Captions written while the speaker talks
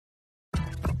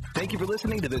Thank you for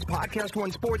listening to this Podcast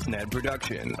One Sportsnet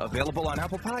production, available on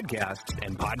Apple Podcasts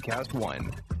and Podcast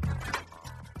One.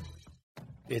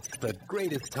 It's the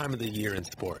greatest time of the year in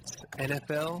sports.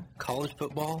 NFL, college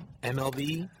football,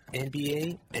 MLB,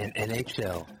 NBA, and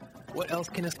NHL. What else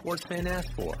can a sports fan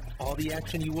ask for? All the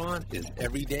action you want is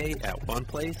every day at one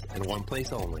place and one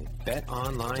place only.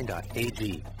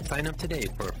 BetOnline.ag. Sign up today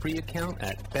for a free account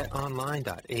at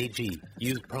BetOnline.ag.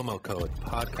 Use promo code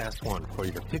PODCAST1 for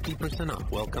your 50%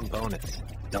 off welcome bonus.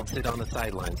 Don't sit on the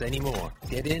sidelines anymore.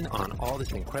 Get in on all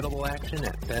this incredible action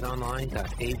at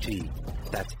BetOnline.ag.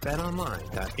 That's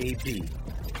BetOnline.ag.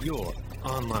 Your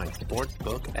online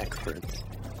sportsbook experts.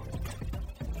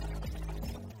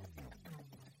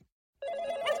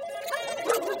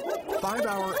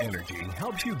 5-Hour Energy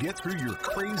helps you get through your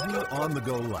crazy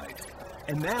on-the-go life.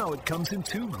 And now it comes in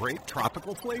 2 great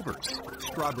tropical flavors,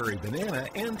 strawberry banana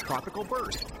and tropical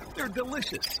burst. They're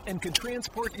delicious and can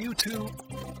transport you to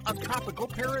a tropical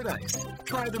paradise.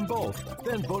 Try them both,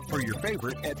 then vote for your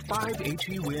favorite at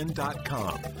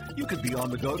 5hewin.com. You could be on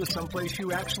the go to someplace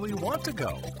you actually want to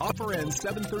go. Offer ends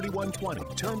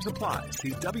 7/31/20. Terms apply.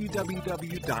 See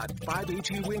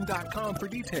www.5hewin.com for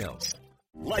details.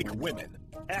 Like women,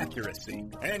 accuracy,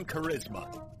 and charisma,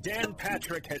 Dan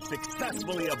Patrick has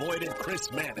successfully avoided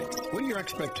Chris Mannix. What are your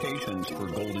expectations for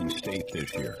Golden State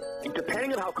this year?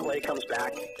 Depending on how Clay comes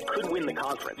back, could win the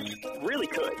conference. Really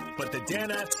could. But the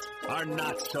Danettes are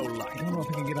not so light. I don't know if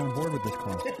we can get on board with this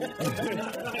call.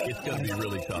 It's going to be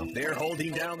really tough. They're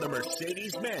holding down the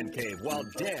Mercedes Man Cave while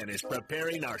Dan is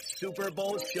preparing our Super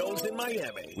Bowl shows in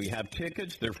Miami. We have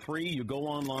tickets. They're free. You go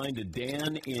online to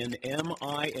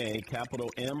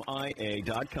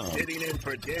DaninMIA.com. Sitting in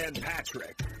for Dan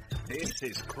Patrick, this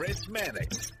is Chris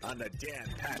Mannix on the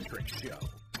Dan Patrick Show.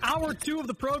 Hour 2 of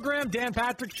the program, Dan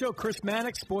Patrick Show, Chris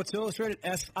Mannix, Sports Illustrated,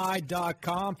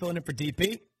 SI.com, filling in for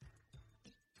DP.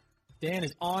 Dan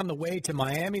is on the way to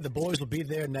Miami. The boys will be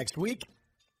there next week.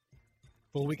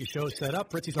 Full week of shows set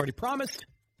up. Fritzy's already promised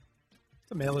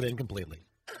to mail it in completely.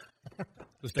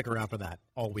 So stick around for that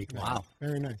all week now. Wow.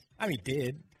 Very nice. I mean, he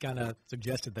did. Kind of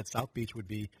suggested that South Beach would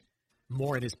be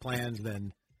more in his plans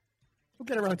than... We'll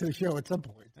get around to the show at some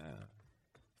point.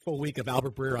 Full week of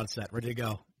Albert Breer on set. Ready to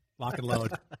go. Lock and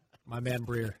load. My man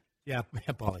Breer. Yeah,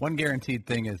 Paulie. One guaranteed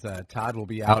thing is Todd will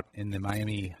be out in the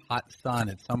Miami hot sun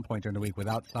at some point during the week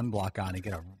without sunblock on and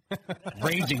get a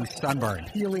raging sunburn.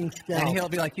 Peeling scalp. And he'll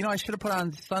be like, I should have put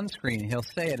on sunscreen. He'll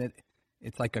say it.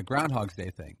 It's like a Groundhog's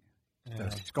Day thing. Yeah.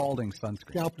 The scalding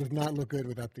sunscreen. Scalp does not look good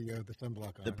without the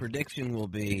sunblock on. The prediction will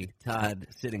be Todd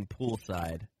sitting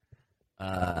poolside,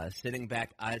 sitting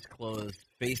back, eyes closed,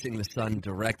 facing the sun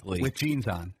directly. With jeans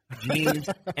on. Jeans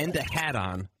and a hat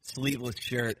on, sleeveless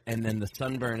shirt, and then the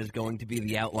sunburn is going to be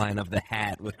the outline of the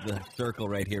hat with the circle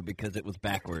right here because it was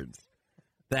backwards.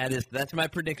 That's my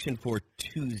prediction for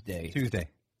Tuesday.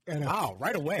 And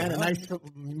right away. And a nice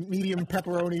medium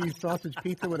pepperoni sausage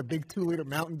pizza with a big 2-liter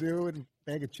Mountain Dew and a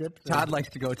bag of chips. Todd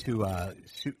likes to go to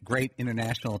great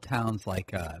international towns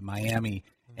like Miami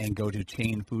and go to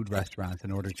chain food restaurants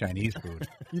and order Chinese food.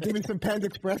 You give me some Panda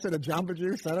Express and a Jamba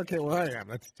Juice, I don't care where I am.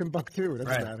 That's Timbuktu. That's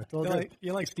right. Bad. It's all good.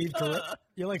 You're like Steve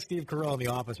Carell in The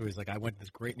Office where he's like, I went to this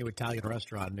great new Italian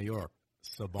restaurant in New York.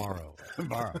 Sabaro.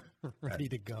 Ready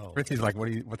to go. Fritzy's like,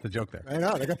 what's the joke there? I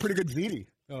know. They got pretty good ziti.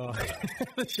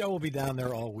 The show will be down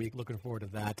there all week. Looking forward to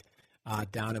that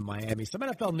down in Miami. Some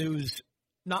NFL news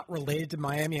not related to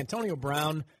Miami. Antonio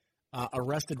Brown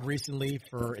arrested recently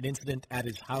for an incident at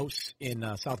his house in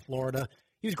South Florida.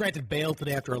 He was granted bail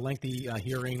today after a lengthy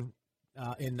hearing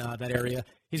in that area.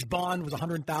 His bond was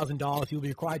 $100,000. He will be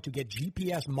required to get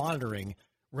GPS monitoring,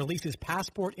 release his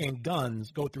passport and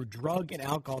guns, go through drug and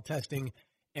alcohol testing,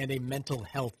 and a mental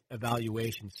health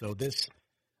evaluation. So this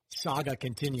saga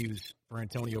continues for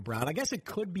Antonio Brown. I guess it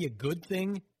could be a good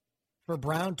thing for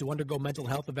Brown to undergo mental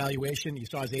health evaluation. You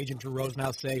saw his agent, Drew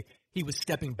Rosenhaus, say he was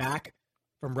stepping back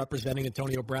from representing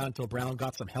Antonio Brown until Brown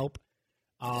got some help.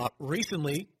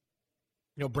 Recently,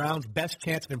 Brown's best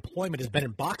chance of employment has been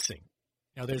in boxing.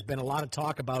 There's been a lot of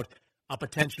talk about a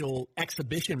potential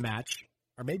exhibition match,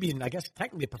 or maybe, I guess,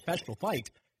 technically a professional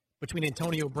fight between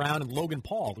Antonio Brown and Logan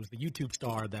Paul, who's the YouTube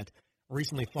star that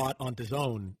recently fought on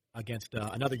DAZN against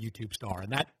another YouTube star.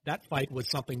 And that fight was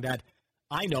something that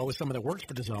I know as someone that works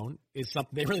for DAZN is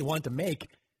something they really wanted to make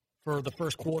for the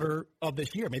first quarter of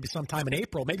this year, maybe sometime in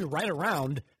April, maybe right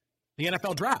around the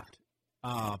NFL draft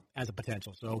as a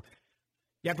potential. So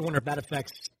you have to wonder if that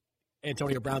affects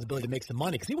Antonio Brown's ability to make some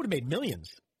money, because he would have made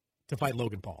millions to fight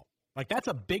Logan Paul. Like, that's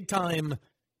a big-time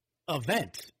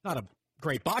event. Not a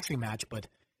great boxing match, but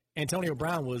Antonio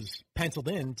Brown was penciled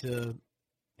in to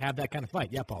have that kind of fight.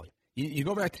 Yeah, Paulie. You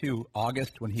go back to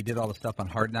August when he did all the stuff on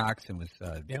Hard Knocks and was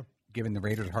giving the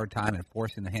Raiders a hard time and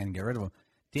forcing the hand and get rid of him.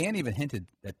 Dan even hinted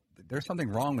that there's something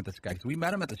wrong with this guy. Because we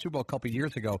met him at the Super Bowl a couple of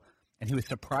years ago, and he was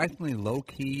surprisingly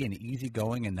low-key and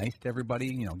easygoing and nice to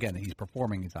everybody. Again, he's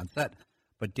performing, he's on set.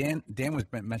 But Dan was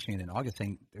mentioning it in August,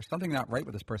 saying there's something not right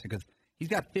with this person because he's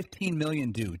got $15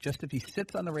 million due. Just if he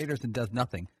sits on the Raiders and does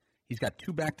nothing, he's got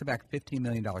 2 back-to-back $15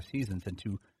 million seasons. And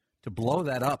to blow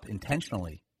that up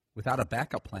intentionally without a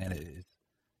backup plan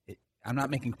I'm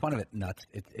not making fun of it nuts.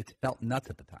 It felt nuts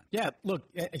at the time. Yeah, look,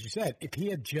 as you said, if he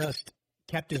had just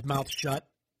kept his mouth shut,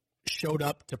 showed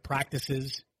up to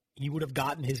practices, he would have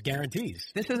gotten his guarantees.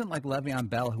 This isn't like Le'Veon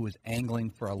Bell, who was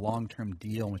angling for a long-term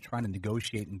deal and was trying to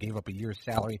negotiate and gave up a year's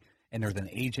salary, and there's an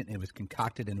agent, and it was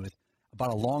concocted, and it was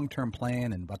about a long-term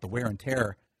plan and about the wear and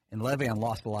tear, and Le'Veon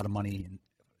lost a lot of money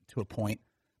to a point,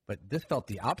 but this felt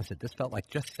the opposite. This felt like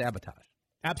just sabotage.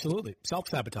 Absolutely.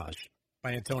 Self-sabotage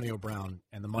by Antonio Brown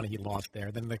and the money he lost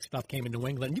there. Then the stuff came in New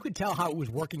England. You could tell how it was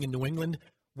working in New England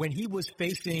when he was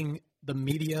facing the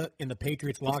media in the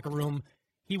Patriots locker room.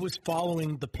 He was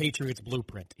following the Patriots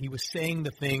blueprint. He was saying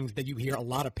the things that you hear a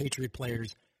lot of Patriot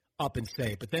players up and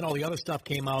say. But then all the other stuff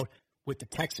came out with the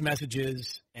text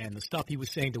messages and the stuff he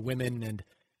was saying to women, and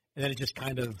then it just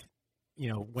kind of,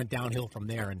 went downhill from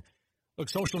there. And look,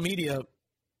 social media,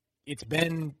 it's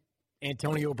been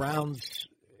Antonio Brown's,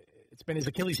 it's been his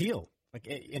Achilles heel. Like,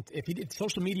 if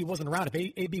social media wasn't around,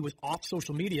 if AB was off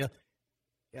social media,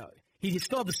 he'd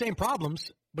still have the same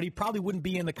problems, but he probably wouldn't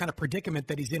be in the kind of predicament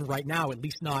that he's in right now, at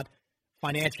least not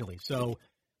financially. So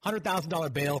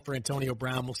 $100,000 bail for Antonio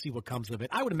Brown. We'll see what comes of it.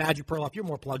 I would imagine, Perloff, you're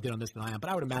more plugged in on this than I am, but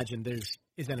I would imagine his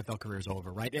NFL career is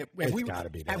over, right? It's got to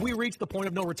be. Have we reached the point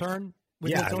of no return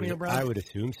with Antonio Brown? I would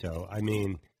assume so. I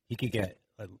mean, he could get,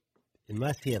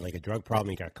 unless he had like a drug problem,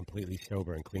 he got completely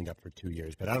sober and cleaned up for 2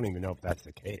 years. But I don't even know if that's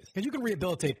the case. Because you can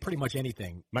rehabilitate pretty much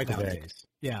anything Michael nowadays.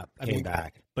 Vick came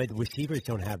back. But receivers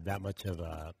don't have that much of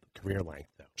a career length,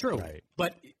 though. True. Right?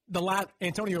 But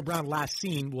Antonio Brown last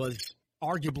seen was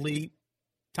arguably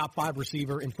top 5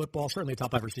 receiver in football, certainly a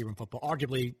top 5 receiver in football,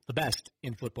 arguably the best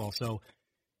in football. So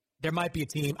there might be a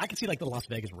team. I could see like the Las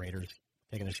Vegas Raiders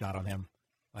taking a shot on him.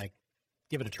 Like,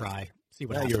 give it a try. See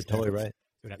what happens. You're totally right.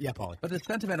 Yeah, Paulie. But the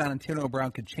sentiment on Antonio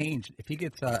Brown could change if he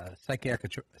gets a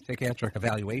psychiatric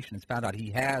evaluation. It's found out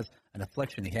he has an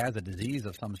affliction, he has a disease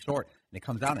of some sort, and it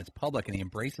comes out and it's public and he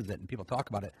embraces it and people talk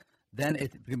about it. Then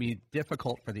it's going to be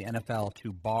difficult for the NFL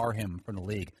to bar him from the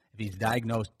league if he's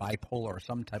diagnosed bipolar or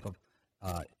some type of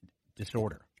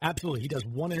disorder. Absolutely. He does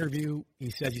one interview. He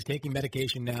says he's taking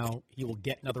medication now. He will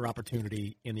get another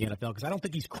opportunity in the NFL because I don't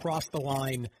think he's crossed the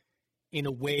line in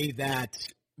a way that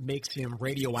makes him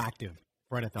radioactive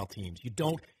for NFL teams.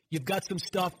 You've got some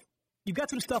stuff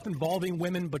involving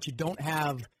women, but you don't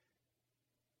have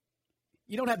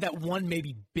that one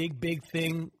maybe big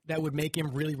thing that would make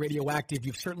him really radioactive.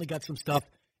 You've certainly got some stuff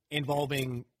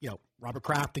involving, Robert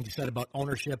Kraft, things you said about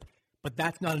ownership, but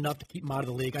that's not enough to keep him out of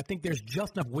the league. I think there's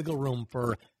just enough wiggle room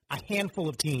for a handful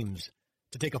of teams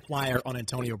to take a flyer on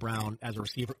Antonio Brown as a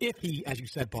receiver if he, as you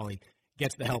said, Paulie,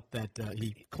 gets the help that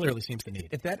he clearly seems to need.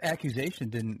 If that accusation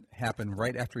didn't happen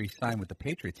right after he signed with the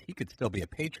Patriots, he could still be a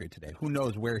Patriot today. Who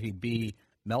knows where he'd be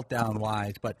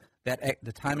meltdown-wise, but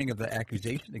the timing of the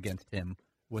accusation against him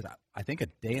was, I think, a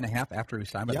day and a half after he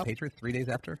signed with the Patriots, 3 days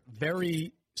after?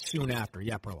 Very soon after,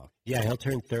 Perloff. Yeah, he'll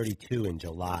turn 32 in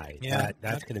July. Yeah,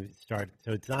 that's going to start.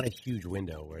 So it's not a huge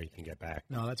window where he can get back.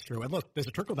 No, that's true. And look, there's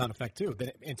a trickle-down effect, too.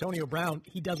 That Antonio Brown,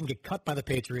 he doesn't get cut by the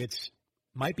Patriots,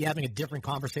 might be having a different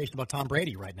conversation about Tom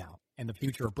Brady right now and the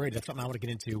future of Brady. That's something I want to get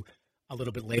into a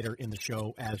little bit later in the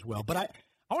show as well. But I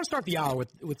want to start the hour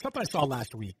with something I saw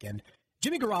last week. And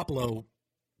Jimmy Garoppolo,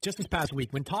 just this past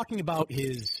week, when talking about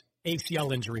his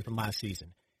ACL injury from last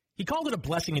season, he called it a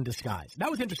blessing in disguise. That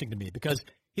was interesting to me because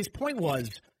his point was,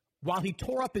 while he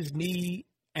tore up his knee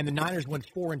and the Niners went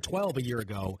 4-12 a year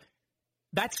ago,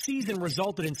 that season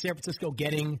resulted in San Francisco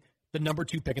getting the number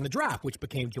 2 pick in the draft, which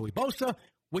became Joey Bosa,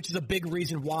 which is a big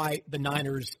reason why the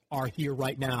Niners are here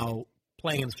right now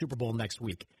playing in the Super Bowl next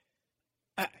week.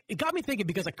 It got me thinking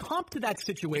because a comp to that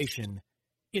situation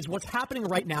is what's happening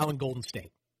right now in Golden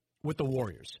State with the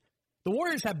Warriors. The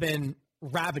Warriors have been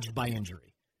ravaged by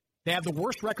injury. They have the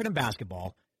worst record in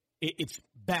basketball. It's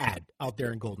bad out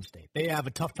there in Golden State. They have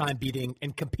a tough time beating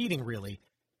and competing, really,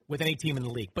 with any team in the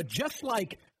league. But just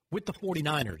like with the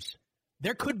 49ers,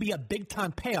 there could be a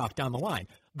big-time payoff down the line.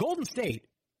 Golden State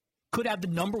could have the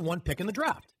number 1 pick in the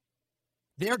draft.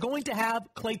 They're going to have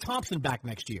Klay Thompson back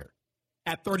next year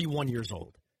at 31 years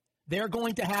old. They're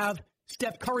going to have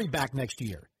Steph Curry back next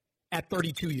year at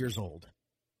 32 years old.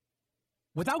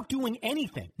 Without doing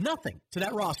anything, nothing to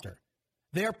that roster,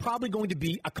 they're probably going to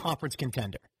be a conference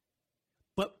contender.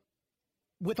 But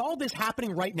with all this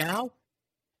happening right now,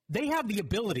 they have the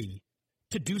ability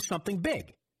to do something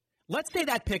big. Let's say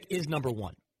that pick is number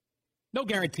one. No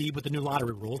guarantee with the new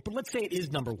lottery rules, but let's say it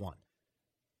is number one.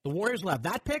 The Warriors will have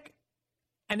that pick,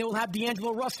 and they will have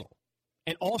D'Angelo Russell,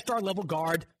 an all-star level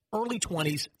guard, early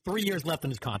 20s, 3 years left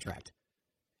on his contract.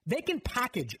 They can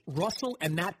package Russell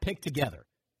and that pick together.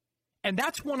 And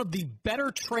that's one of the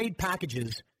better trade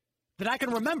packages that I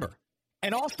can remember.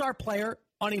 An all-star player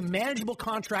on a manageable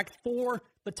contract for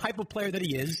the type of player that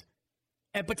he is,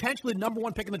 and potentially the number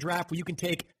one pick in the draft where you can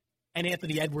take an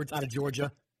Anthony Edwards out of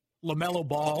Georgia, LaMelo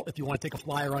Ball, if you want to take a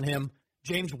flyer on him,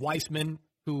 James Weissman,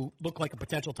 who looked like a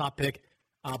potential top pick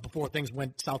before things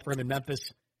went south for him in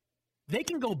Memphis. They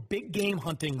can go big game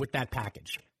hunting with that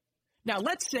package. Now,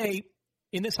 let's say,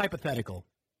 in this hypothetical,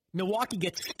 Milwaukee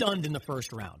gets stunned in the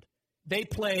first round. They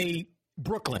play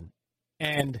Brooklyn,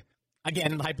 and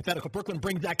again, in the hypothetical, Brooklyn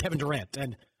brings back Kevin Durant,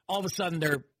 and all of a sudden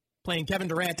they're playing Kevin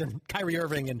Durant and Kyrie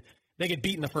Irving, and they get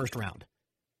beat in the first round.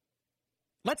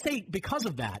 Let's say because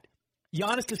of that,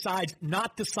 Giannis decides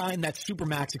not to sign that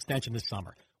Supermax extension this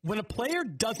summer. When a player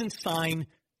doesn't sign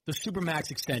the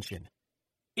Supermax extension,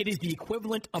 it is the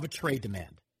equivalent of a trade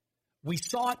demand. We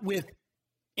saw it with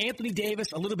Anthony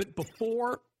Davis a little bit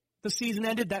before the season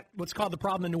ended. That's what's called the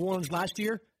problem in New Orleans last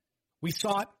year. We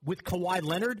saw it with Kawhi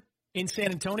Leonard in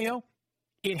San Antonio.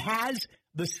 It has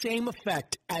the same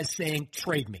effect as saying,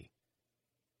 trade me.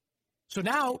 So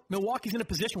now Milwaukee's in a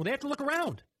position where they have to look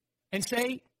around and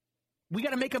say, we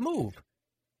got to make a move.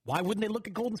 Why wouldn't they look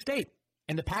at Golden State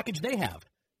and the package they have?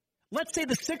 Let's say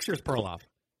the Sixers pearl off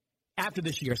after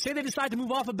this year. Say they decide to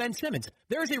move off of Ben Simmons.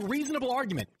 There is a reasonable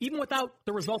argument, even without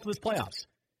the result of this playoffs,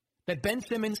 that Ben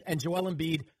Simmons and Joel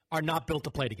Embiid are not built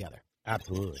to play together.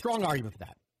 Absolutely. Strong argument for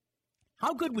that.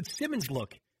 How good would Simmons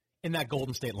look in that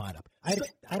Golden State lineup?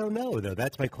 I don't know, though.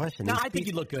 That's my question. No, I think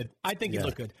he'd look good. He'd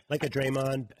look good. Like a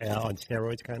Draymond on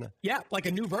steroids, kind of? Yeah, like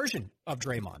a new version of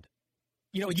Draymond.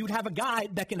 You know, you'd have a guy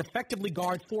that can effectively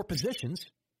guard four positions,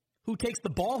 who takes the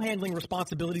ball handling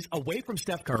responsibilities away from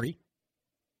Steph Curry,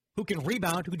 who can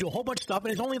rebound, who can do a whole bunch of stuff,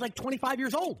 and is only like 25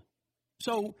 years old.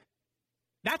 So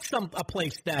that's a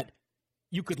place that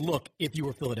you could look if you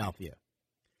were Philadelphia.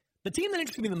 The team that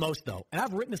interests me the most, though, and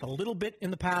I've written this a little bit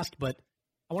in the past, but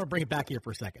I want to bring it back here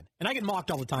for a second. And I get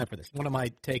mocked all the time for this. One of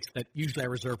my takes that usually I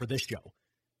reserve for this show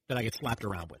that I get slapped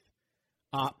around with.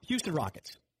 Houston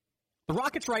Rockets. The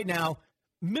Rockets right now,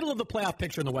 middle of the playoff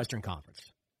picture in the Western Conference.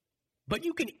 But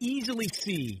you can easily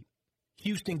see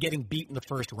Houston getting beat in the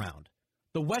first round.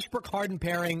 The Westbrook-Harden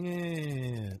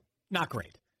pairing, not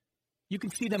great. You can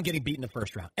see them getting beat in the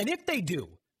first round. And if they do,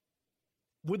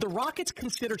 would the Rockets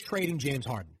consider trading James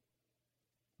Harden?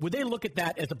 Would they look at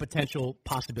that as a potential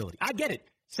possibility? I get it.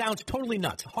 Sounds totally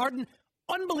nuts. Harden,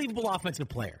 unbelievable offensive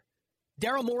player.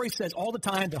 Daryl Morey says all the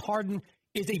time that Harden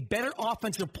is a better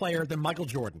offensive player than Michael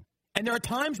Jordan. And there are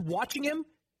times watching him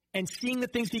and seeing the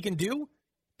things he can do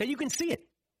that you can see it.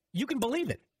 You can believe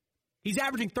it. He's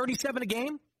averaging 37 a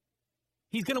game.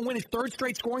 He's going to win his third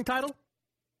straight scoring title.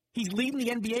 He's leading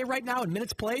the NBA right now in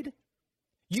minutes played.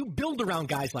 You build around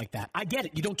guys like that. I get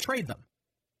it. You don't trade them.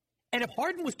 And if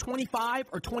Harden was 25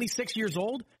 or 26 years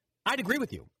old, I'd agree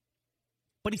with you.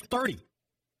 But he's 30.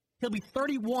 He'll be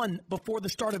 31 before the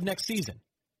start of next season.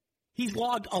 He's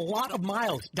logged a lot of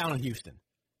miles down in Houston.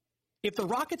 If the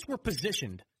Rockets were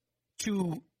positioned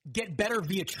to get better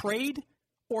via trade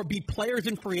or be players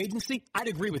in free agency, I'd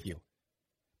agree with you.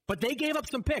 But they gave up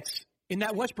some picks in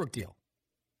that Westbrook deal.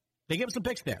 They gave up some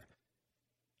picks there.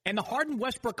 And the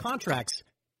Harden-Westbrook contracts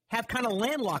have kind of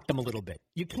landlocked them a little bit.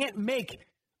 You can't make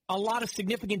a lot of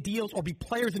significant deals or be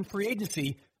players in free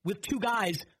agency with two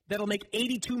guys that'll make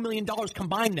 $82 million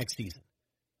combined next season.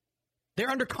 They're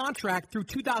under contract through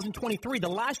 2023. The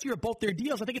last year of both their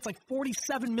deals, I think it's like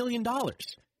 $47 million.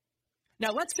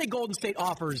 Now, let's say Golden State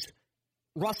offers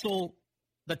Russell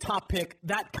the top pick,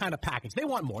 that kind of package. They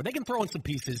want more. They can throw in some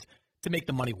pieces to make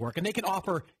the money work, and they can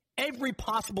offer every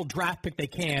possible draft pick they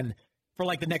can for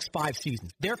like the next 5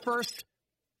 seasons. Their first,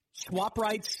 swap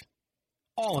rights,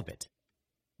 all of it.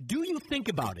 Do you think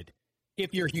about it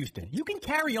if you're Houston? You can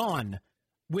carry on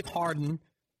with Harden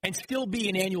and still be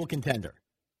an annual contender.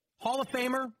 Hall of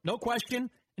Famer, no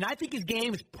question. And I think his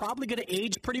game is probably going to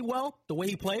age pretty well, the way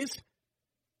he plays.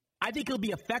 I think he'll be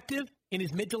effective in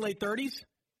his mid to late 30s.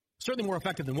 Certainly more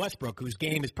effective than Westbrook, whose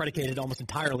game is predicated almost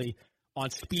entirely on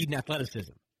speed and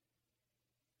athleticism.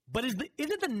 But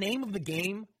isn't the name of the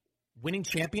game winning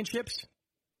championships?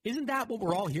 Isn't that what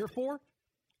we're all here for?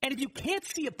 And if you can't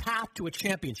see a path to a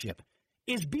championship,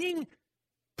 is being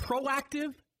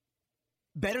proactive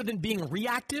better than being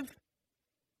reactive?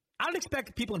 I don't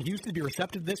expect people in Houston to be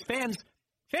receptive to this. Fans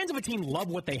of a team love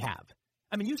what they have.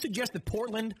 I mean, you suggest that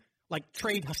Portland,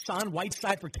 trade Hassan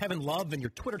Whiteside for Kevin Love, and your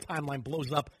Twitter timeline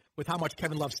blows up with how much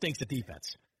Kevin Love stinks at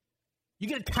defense. You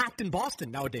get attacked in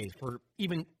Boston nowadays for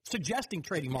even suggesting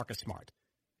trading Marcus Smart.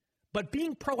 But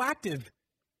being proactive,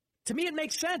 to me, it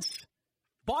makes sense.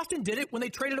 Boston did it when they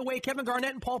traded away Kevin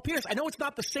Garnett and Paul Pierce. I know it's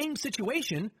not the same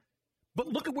situation, but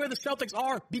look at where the Celtics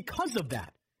are because of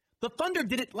that. The Thunder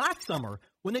did it last summer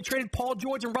when they traded Paul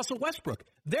George and Russell Westbrook.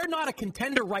 They're not a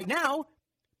contender right now,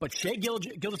 but Shai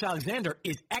Gilgeous-Alexander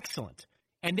is excellent.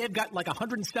 And they've got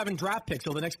 107 draft picks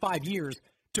over the next 5 years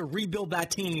to rebuild that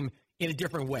team in a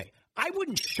different way. I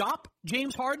wouldn't shop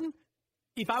James Harden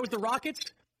if I was the Rockets,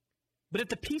 but if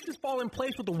the pieces fall in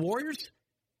place with the Warriors,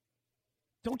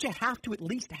 don't you have to at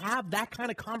least have that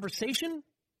kind of conversation?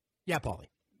 Yeah, Paulie.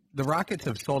 The Rockets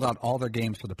have sold out all their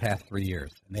games for the past 3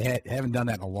 years, and they haven't done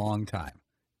that in a long time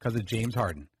because of James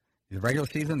Harden. The regular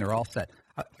season, they're all set.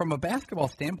 From a basketball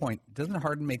standpoint, doesn't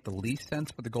Harden make the least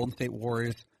sense for the Golden State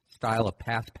Warriors style of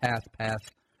pass,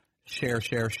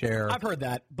 share? I've heard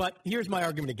that, but here's my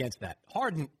argument against that.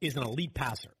 Harden is an elite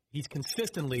passer. He's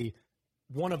consistently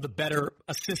one of the better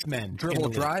assist men. Dribble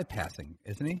drive passing,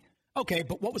 isn't he? Okay,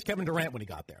 but what was Kevin Durant when he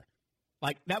got there?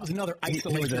 That was another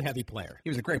isolation-heavy player. He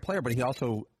was a great player, but he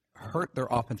also hurt their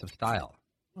offensive style.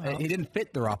 Well, he didn't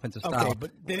fit their offensive style. Okay,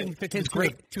 but they didn't fit his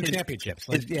two championships.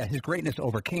 His greatness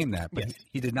overcame that, but yes.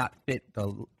 he did not fit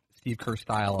the Steve Kerr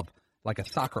style of a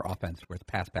soccer offense where it's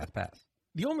pass.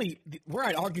 Where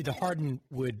I'd argue that Harden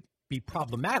would be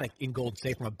problematic in Golden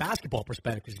State from a basketball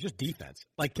perspective is just defense.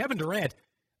 Kevin Durant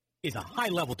is a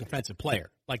high-level defensive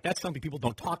player. That's something people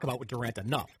don't talk about with Durant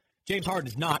enough. James Harden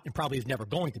is not and probably is never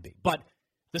going to be. But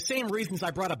the same reasons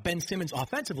I brought up Ben Simmons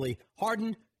offensively,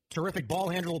 Harden, terrific ball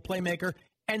handler, playmaker,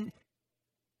 and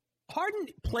Harden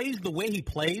plays the way he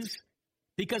plays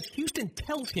because Houston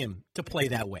tells him to play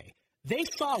that way. They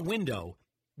saw a window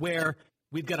where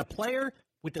we've got a player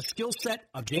with the skill set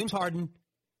of James Harden.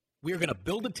 We are going to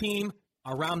build a team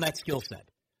around that skill set.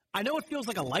 I know it feels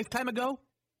like a lifetime ago,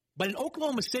 but in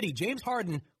Oklahoma City, James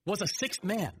Harden was a sixth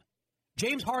man.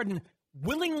 James Harden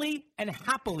willingly and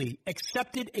happily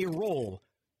accepted a role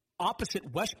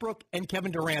opposite Westbrook and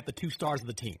Kevin Durant, the two stars of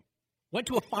the team. Went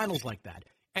to a finals like that.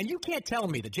 And you can't tell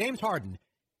me that James Harden,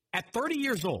 at 30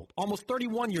 years old, almost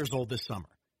 31 years old this summer,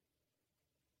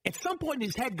 at some point in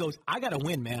his head goes, I got to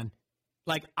win, man.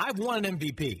 I've won an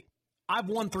MVP. I've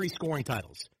won 3 scoring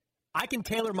titles. I can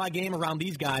tailor my game around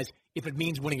these guys if it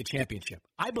means winning a championship.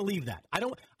 I believe that.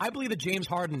 I believe that James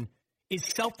Harden is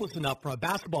selfless enough from a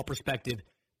basketball perspective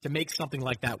to make something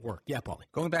like that work. Yeah, Paulie.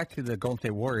 Going back to the Golden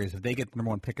State Warriors, if they get the number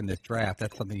 1 pick in this draft,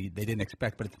 that's something they didn't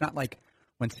expect. But it's not like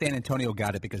when San Antonio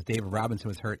got it because David Robinson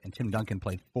was hurt and Tim Duncan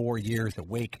played 4 years at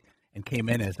Wake and came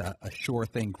in as a sure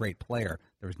thing great player.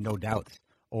 There was no doubts.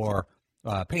 Or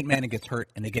Peyton Manning gets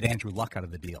hurt and they get Andrew Luck out of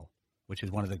the deal, which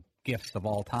is one of the gifts of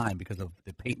all time because of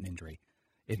the Peyton injury.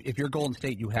 If you're Golden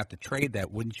State, you have to trade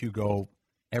that. Wouldn't you go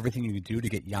everything you could do to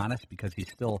get Giannis because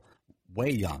he's still way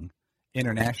young,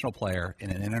 international player in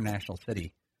an international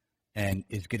city, and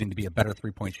is getting to be a better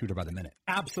three-point shooter by the minute?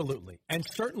 Absolutely. And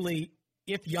certainly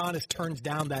if Giannis turns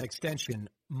down that extension,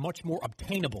 much more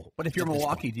obtainable. But if you're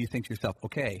Milwaukee, do you think to yourself,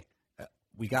 okay,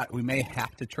 we may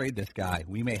have to trade this guy.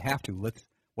 We may have to.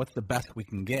 What's the best we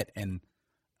can get? And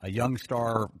a young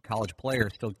star college player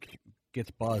still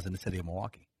gets buzz in the city of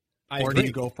Milwaukee. Or do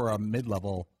you go for a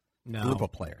mid-level group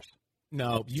of players?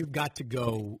 No, you've got to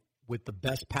go with the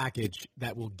best package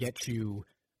that will get you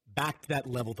back to that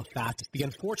level the fastest. The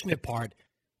unfortunate part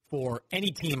for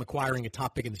any team acquiring a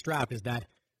top pick in this draft is that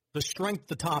the strength at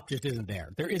the top just isn't there.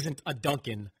 There isn't a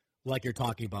Duncan like you're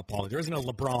talking about, Paulie. There isn't a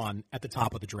LeBron at the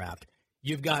top of the draft.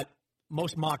 You've got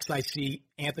most mocks I see,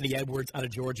 Anthony Edwards out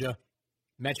of Georgia,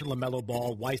 mentioned LaMelo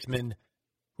Ball, Weissman,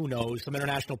 who knows, some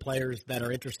international players that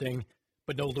are interesting,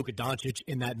 but no Luka Doncic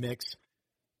in that mix.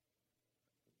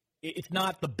 It's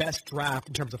not the best draft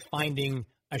in terms of finding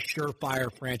a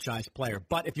surefire franchise player.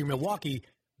 But if you're Milwaukee,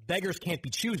 beggars can't be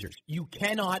choosers. You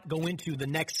cannot go into the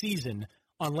next season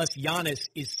unless Giannis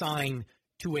is signed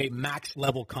to a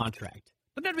max-level contract.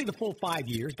 But that'd be the full 5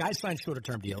 years. Guys sign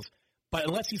shorter-term deals. But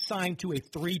unless he's signed to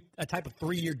a type of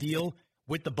 3-year deal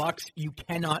with the Bucks, you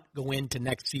cannot go into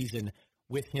next season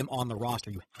with him on the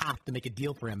roster. You have to make a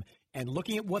deal for him. And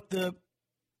looking at what a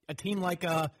team like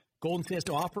Golden State has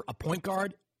to offer, a point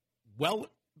guard well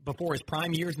before his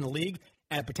prime years in the league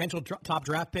and a potential top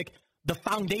draft pick, the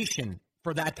foundation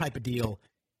for that type of deal,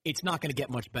 it's not going to get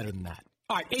much better than that.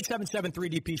 All right,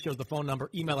 877-3DP shows the phone number,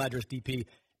 email address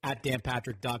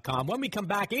dp@danpatrick.com. When we come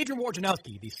back, Adrian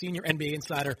Wojnarowski, the senior NBA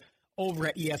insider over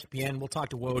at ESPN. We'll talk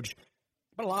to Woj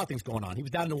But a lot of things going on. He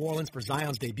was down in New Orleans for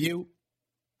Zion's debut.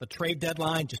 The trade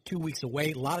deadline just 2 weeks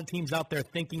away. A lot of teams out there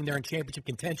thinking they're in championship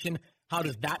contention. How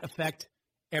does that affect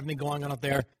everything going on up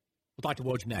there? We'll talk to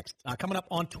Woj next. Coming up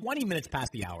on 20 minutes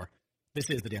past the hour, this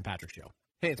is The Dan Patrick Show.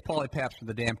 Hey, it's Paulie Paps from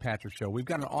The Dan Patrick Show. We've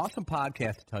got an awesome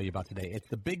podcast to tell you about today. It's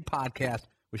the Big Podcast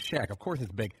with Shaq. Of course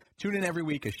it's big. Tune in every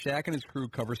week as Shaq and his crew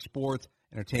cover sports,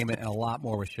 entertainment, and a lot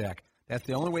more with Shaq. That's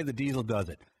the only way the Diesel does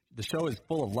it. The show is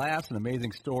full of laughs and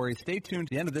amazing stories. Stay tuned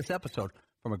to the end of this episode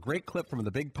from a great clip from the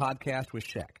Big Podcast with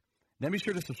Shaq. Then be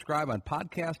sure to subscribe on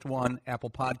Podcast One, Apple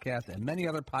Podcasts, and many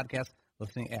other podcast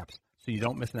listening apps so you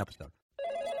don't miss an episode.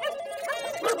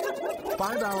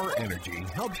 5 Hour Energy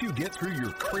helps you get through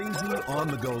your crazy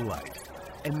on-the-go life.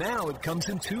 And now it comes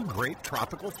in 2 great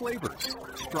tropical flavors,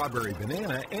 strawberry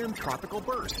banana and tropical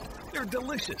burst. They're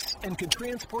delicious and can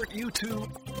transport you to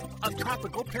a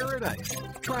tropical paradise.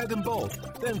 Try them both,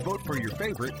 then vote for your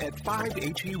favorite at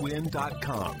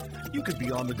 5hewin.com. You could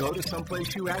be on the go to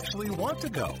someplace you actually want to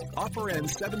go. Offer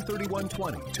ends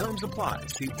 7/31/20. Terms apply.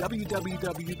 See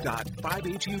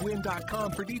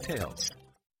www.5hewin.com for details.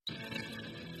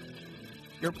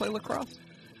 You ever play lacrosse?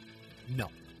 No.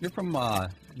 You're from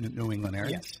New England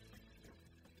area? Yes.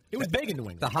 It was big in New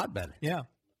England. The hotbed. Yeah.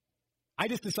 I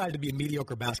just decided to be a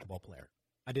mediocre basketball player.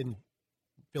 I didn't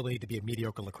feel the need to be a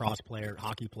mediocre lacrosse player,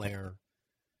 hockey player.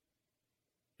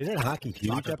 Isn't hockey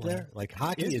huge up there? Like,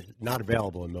 hockey is not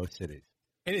available in most cities.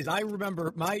 It is. I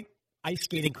remember my ice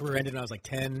skating career ended when I was like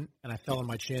 10, and I fell on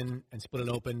my chin and split it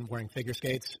open wearing figure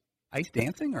skates. Ice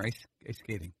dancing or ice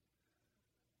skating?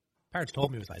 Parents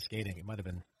told me it was ice skating. It might have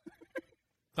been.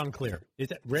 It's unclear. Is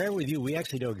that rare with you? We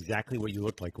actually know exactly what you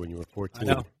looked like when you were 14.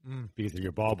 I know. Because of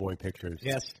your ball boy pictures.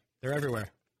 Yes, they're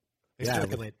everywhere. They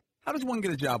circulate. How does one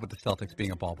get a job with the Celtics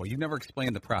being a ball boy? You've never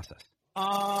explained the process.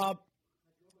 My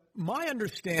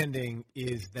understanding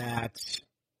is that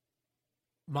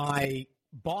my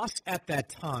boss at that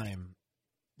time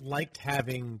liked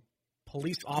having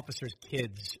police officers'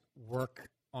 kids work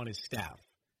on his staff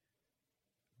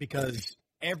because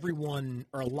everyone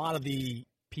or a lot of the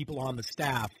people on the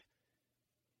staff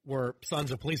were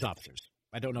sons of police officers.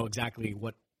 I don't know exactly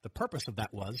what the purpose of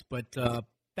that was, but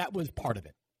that was part of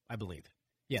it, I believe.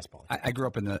 Yes, Paul. I grew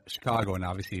up in Chicago, and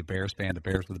obviously a Bears fan. The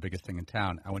Bears were the biggest thing in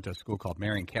town. I went to a school called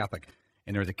Marian Catholic,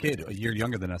 and there was a kid a year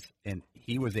younger than us, and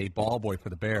he was a ball boy for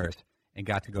the Bears and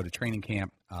got to go to training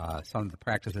camp, some of the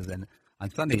practices, and on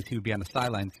Sundays he would be on the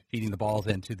sidelines feeding the balls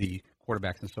into the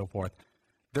quarterbacks and so forth.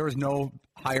 There was no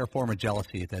higher form of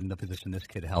jealousy than the position this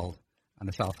kid held on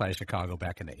the south side of Chicago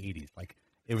back in the 80s. Like,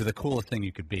 it was the coolest thing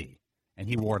you could be, and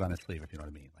he wore it on his sleeve, if you know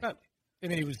what I mean. Like,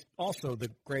 it was also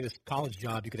the greatest college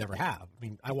job you could ever have. I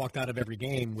mean, I walked out of every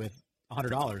game with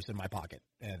 $100 in my pocket.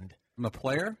 And from a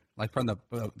player? Like from the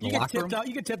locker room?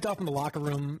 You get tipped off in the locker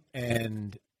room,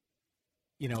 and,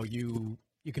 you know, you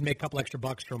can make a couple extra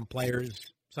bucks from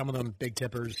players, some of them big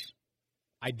tippers.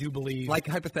 I do believe. Like,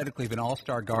 hypothetically, if an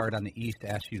all-star guard on the East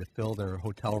asked you to fill their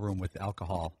hotel room with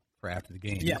alcohol for after the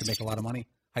game, you could make a lot of money,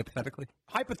 hypothetically?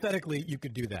 Hypothetically, you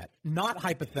could do that. Not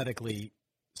hypothetically,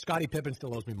 Scottie Pippen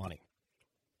still owes me money.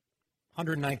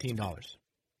 $119.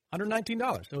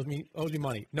 $119 owes me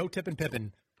money. No tipping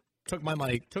Pippen. Took my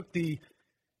money.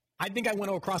 I think I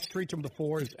went across the street from the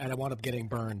Fours, and I wound up getting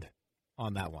burned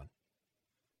on that one.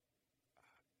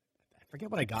 I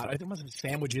forget what I got. I think it was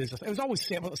sandwiches. It was always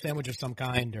a sandwich of some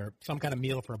kind or some kind of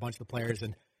meal for a bunch of the players,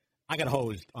 and I got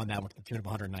hosed on that one to the tune of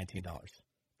 $119.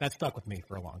 That stuck with me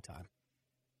for a long time.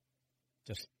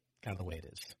 Just kind of the way it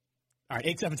is. All right,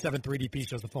 877-3DP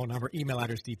shows the phone number. Email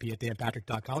address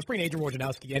dp@danpatrick.com. Let's bring Adrian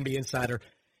Wojnarowski, NBA insider,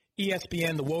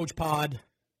 ESPN, the Woj Pod,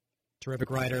 terrific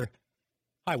writer.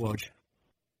 Hi, Woj.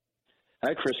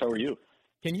 Hi, Chris. How are you?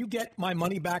 Can you get my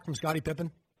money back from Scottie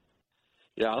Pippen?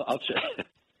 Yeah, I'll check.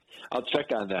 I'll check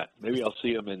on that. Maybe I'll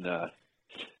see him in the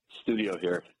studio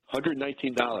here.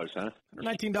 $119, huh?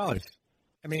 $119.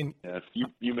 I mean, yeah,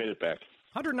 you made it back.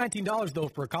 $119 though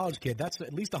for a college kid. That's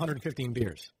at least 115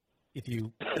 beers. If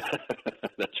you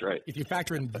That's right. If you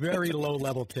factor in very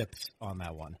low-level tips on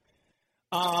that one.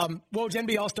 Woj,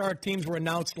 NBA All-Star teams were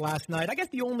announced last night. I guess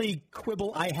the only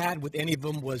quibble I had with any of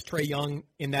them was Trae Young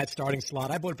in that starting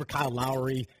slot. I voted for Kyle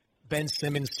Lowry, Ben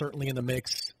Simmons certainly in the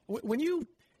mix. When you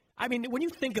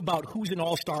think about who's an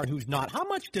All-Star and who's not, how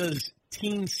much does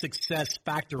team success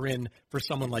factor in for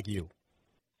someone like you?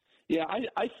 Yeah,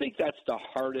 I think that's the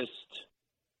hardest.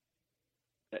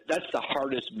 That's the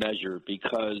hardest measure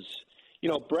because, you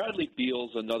know, Bradley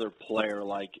Beal's another player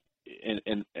like,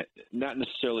 and not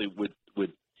necessarily with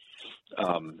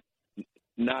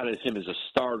not as him as a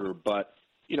starter, but,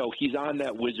 you know, he's on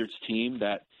that Wizards team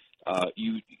that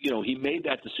He made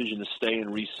that decision to stay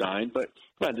and re-sign. But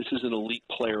man, this is an elite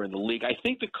player in the league. I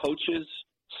think the coaches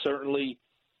certainly,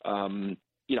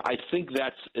 I think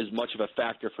that's as much of a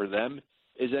factor for them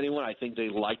as anyone. I think they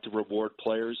like to reward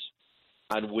players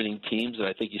on winning teams, and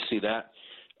I think you see that.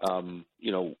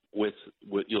 With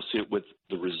you'll see it with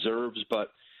the reserves. But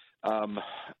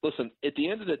listen, at the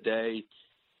end of the day,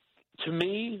 to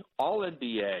me, all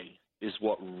NBA is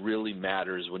what really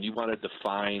matters when you want to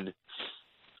define.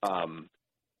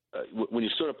 When you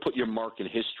sort of put your mark in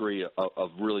history of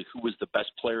really who was the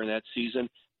best player in that season,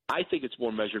 I think it's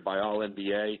more measured by all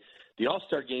NBA. The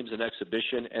All-Star Game's an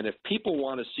exhibition, and if people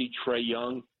want to see Trae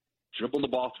Young dribbling the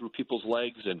ball through people's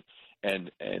legs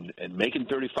and making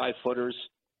 35-footers,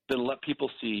 then let people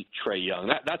see Trae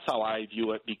Young. That's how I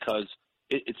view it, because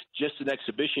it's just an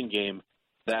exhibition game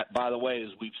that, by the way, as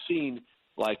we've seen,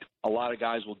 like a lot of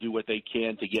guys will do what they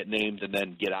can to get named and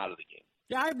then get out of the game.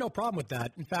 Yeah, I have no problem with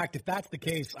that. In fact, if that's the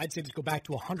case, I'd say just go back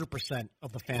to 100%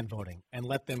 of the fan voting and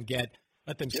let them see.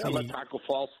 Let Taco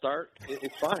Fall start.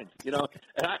 It's fine,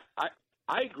 And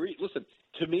I agree. Listen,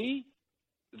 to me,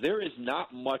 there is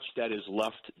not much that is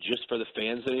left just for the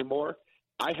fans anymore.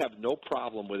 I have no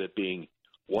problem with it being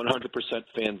 100%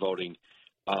 fan voting.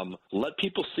 Let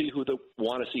people see who they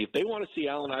want to see. If they want to see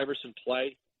Allen Iverson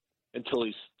play until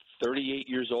he's 38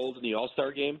 years old in the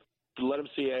All-Star game, let him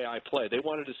see AI play. They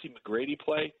wanted to see McGrady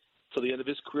play till the end of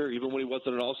his career, even when he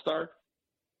wasn't an All-Star.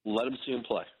 Let him see him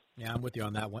play. Yeah, I'm with you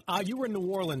on that one. You were in New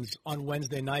Orleans on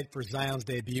Wednesday night for Zion's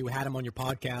debut. Had him on your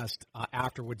podcast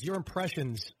afterwards. Your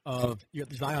impressions of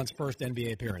Zion's first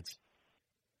NBA appearance?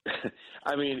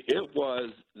 I mean, it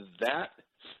was that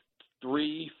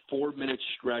 3-4 minute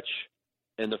stretch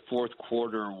in the fourth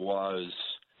quarter was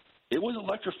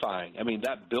electrifying. I mean,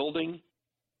 that building.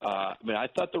 I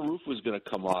thought the roof was going to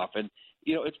come off, and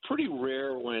it's pretty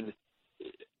rare when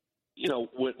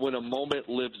a moment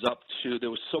lives up to. There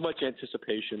was so much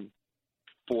anticipation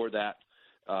for that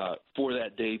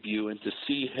debut, and to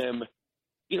see him,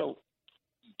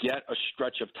 get a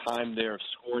stretch of time there,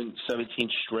 scoring 17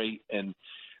 straight, and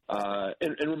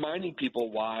reminding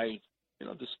people why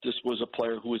this was a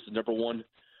player who was the number one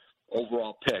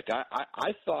overall pick.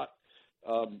 I thought.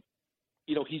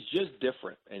 He's just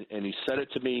different, and he said it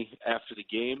to me after the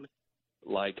game,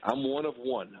 like, I'm one of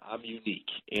one, I'm unique,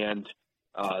 and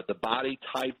the body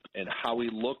type and how he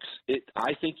looks,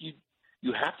 I think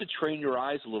you have to train your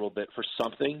eyes a little bit for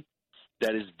something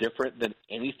that is different than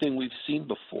anything we've seen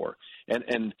before,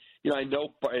 and I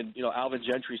know, and Alvin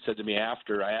Gentry said to me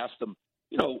after, I asked him,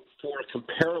 for a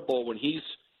comparable, when he's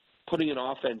putting an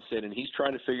offense in and he's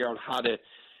trying to figure out how to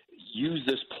use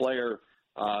this player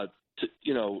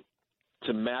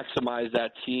to maximize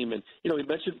that team. And, he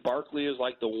mentioned Barkley as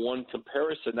like the one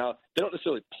comparison. Now, they don't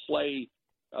necessarily play,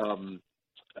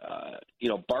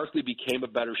 Barkley became a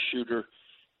better shooter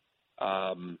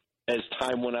as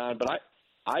time went on. But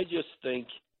I just think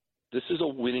this is a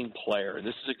winning player, and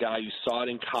this is a guy, you saw it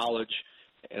in college,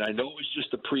 and I know it was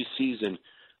just a preseason,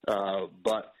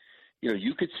 but,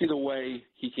 you could see the way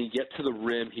he can get to the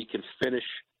rim, he can finish,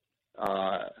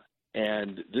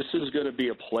 and this is going to be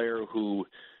a player who,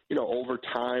 over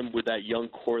time with that young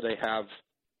core they have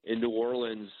in New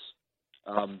Orleans,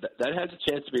 that has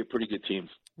a chance to be a pretty good team.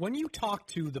 When you talk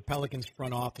to the Pelicans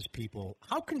front office people,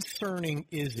 how concerning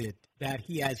is it that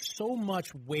he has so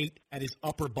much weight at his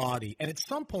upper body? And at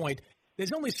some point,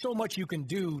 there's only so much you can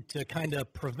do to kind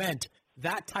of prevent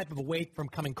that type of weight from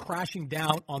coming crashing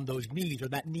down on those knees, or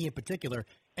that knee in particular,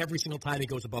 every single time he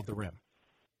goes above the rim.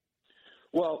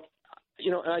 Well,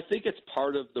 and I think it's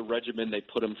part of the regimen they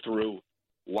put him through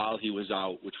while he was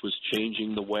out, which was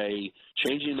changing the way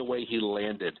he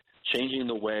landed, changing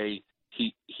the way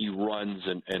he runs.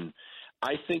 And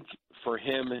I think for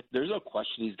him, there's no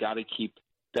question he's got to keep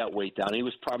that weight down. He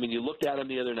was probably, you looked at him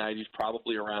the other night, he's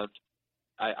probably around,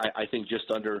 I think,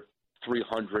 just under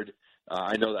 300.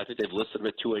 I think they've listed him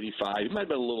at 285. He might have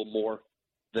been a little more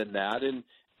than that.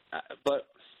 But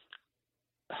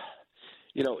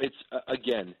it's,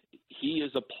 again, he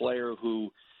is a player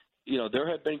who, there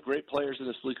have been great players in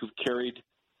this league who've carried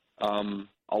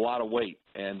a lot of weight,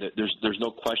 and there's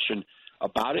no question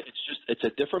about it. It's a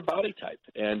different body type,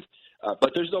 and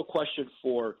but there's no question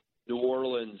for New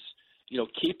Orleans,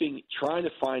 trying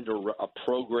to find a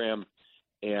program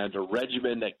and a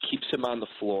regimen that keeps him on the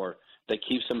floor, that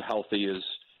keeps him healthy is,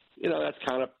 that's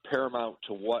kind of paramount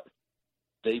to what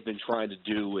they've been trying to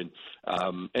do, and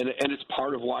it's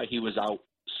part of why he was out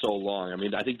so long. I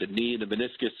mean, I think the knee and the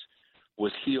meniscus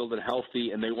was healed and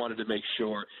healthy, and they wanted to make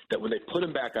sure that when they put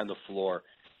him back on the floor,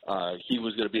 he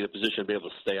was going to be in a position to be able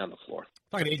to stay on the floor.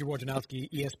 Talking to Adrian Wojnarowski,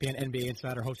 ESPN NBA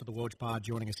insider, host of the Woj Pod,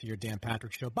 joining us here, Dan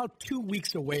Patrick Show. About 2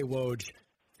 weeks away, Woj,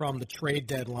 from the trade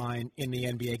deadline in the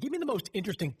NBA. Give me the most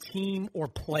interesting team or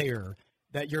player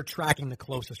that you're tracking the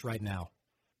closest right now.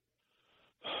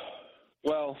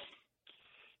 Well,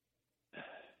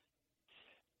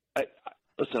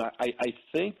 I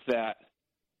think that,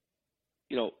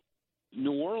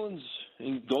 New Orleans,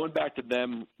 and going back to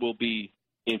them, will be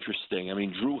interesting. I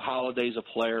mean, Drew Holiday's a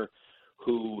player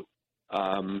who,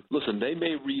 they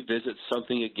may revisit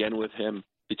something again with him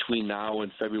between now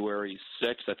and February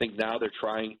 6th. I think now they're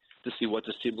trying to see what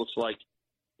this team looks like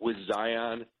with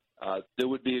Zion. There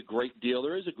would be a great deal.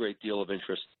 There is a great deal of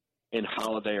interest in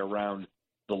Holiday around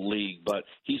the league, but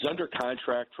he's under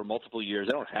contract for multiple years.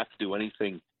 They don't have to do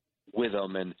anything with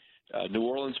him, and New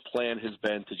Orleans' plan has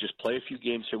been to just play a few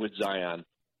games here with Zion,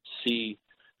 see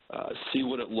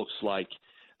what it looks like.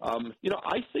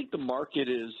 I think the market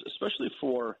is, especially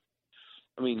for,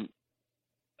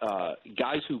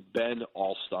 guys who've been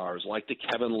all-stars, like the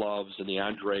Kevin Loves and the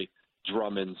Andre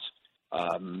Drummonds.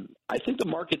 I think the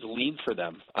market's lean for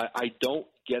them. I don't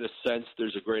get a sense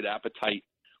there's a great appetite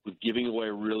with giving away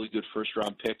really good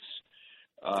first-round picks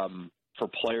for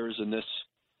players in this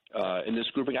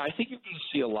grouping. I think you're going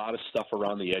to see a lot of stuff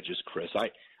around the edges, Chris.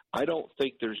 I don't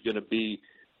think there's going to be,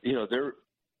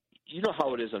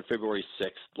 how it is on February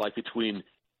 6th, like between,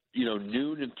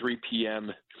 noon and 3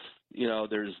 p.m.,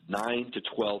 there's 9 to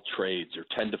 12 trades or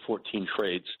 10 to 14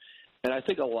 trades. And I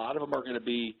think a lot of them are going to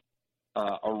be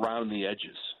around the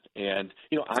edges. And,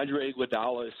 Andre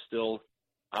Iguodala is still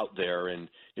out there. And,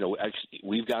 actually,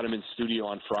 we've got him in studio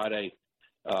on Friday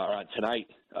or tonight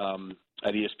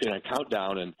at ESPN on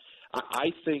Countdown. And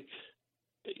I think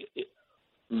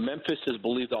Memphis has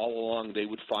believed all along they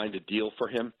would find a deal for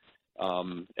him.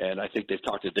 And I think they've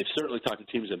certainly talked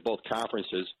to teams in both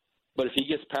conferences. But if he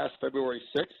gets past February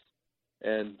 6th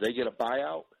and they get a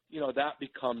buyout, that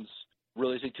becomes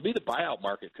really interesting. To me, the buyout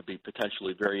market could be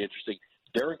potentially very interesting.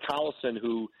 Darren Collison,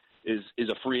 who is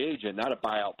a free agent, not a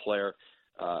buyout player,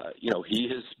 he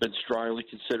has been strongly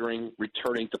considering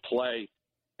returning to play,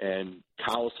 and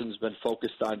Collison's been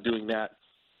focused on doing that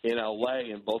in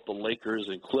L.A., and both the Lakers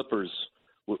and Clippers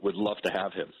would love to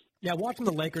have him. Yeah, watching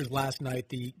the Lakers last night,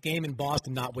 the game in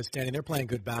Boston notwithstanding, they're playing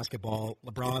good basketball.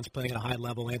 LeBron's playing at a high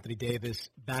level. Anthony Davis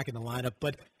back in the lineup.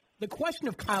 But the question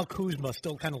of Kyle Kuzma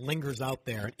still kind of lingers out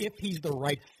there. And if he's the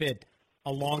right fit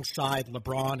alongside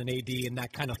LeBron and AD in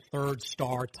that kind of third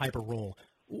star type of role,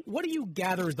 what do you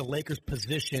gather is the Lakers'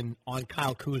 position on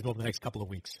Kyle Kuzma over the next couple of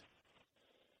weeks?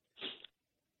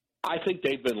 I think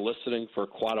they've been listening for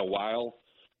quite a while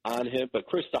on him. But,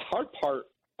 Chris, the hard part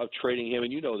of trading him,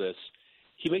 and you know this,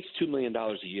 he makes $2 million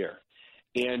a year.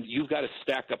 And you've got to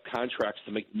stack up contracts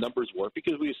to make numbers work,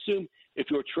 because we assume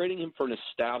if you're trading him for an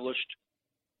established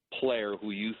player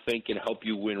who you think can help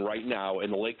you win right now,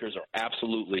 and the Lakers are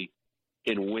absolutely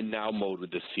in win-now mode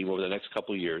with this team over the next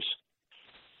couple of years,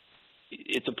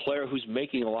 it's a player who's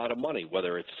making a lot of money,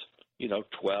 whether it's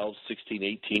 12, 16,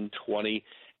 18, 20.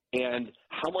 And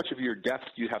how much of your depth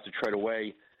do you have to trade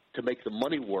away to make the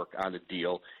money work on a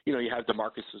deal? You have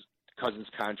DeMarcus Cousins'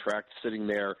 contract sitting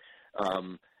there.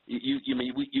 You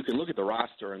can look at the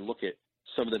roster and look at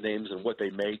some of the names and what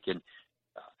they make, and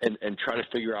try to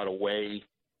figure out a way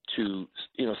to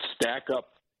stack up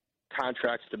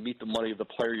contracts to meet the money of the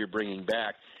player you're bringing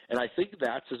back. And I think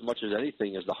that's as much as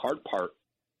anything is the hard part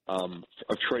of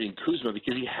trading Kuzma,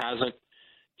 because he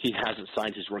hasn't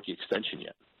signed his rookie extension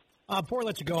yet. Before I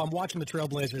let you go, I'm watching the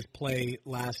Trailblazers play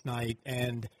last night,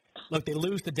 and look, they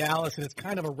lose to Dallas, and it's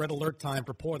kind of a red alert time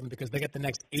for Portland because they get the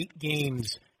next 8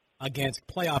 games against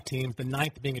playoff teams, the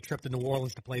 9th being a trip to New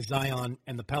Orleans to play Zion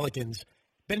and the Pelicans.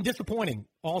 Been disappointing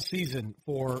all season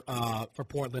for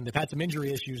Portland. They've had some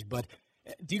injury issues, but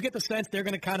do you get the sense they're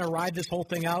going to kind of ride this whole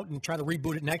thing out and try to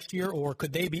reboot it next year, or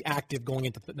could they be active going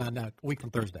into a week from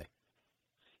Thursday?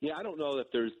 Yeah, I don't know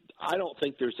I don't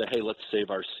think there's a, hey, let's save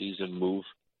our season move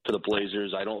for the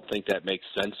Blazers. I don't think that makes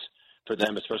sense for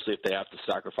them, especially if they have to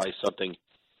sacrifice something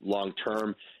long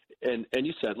term. And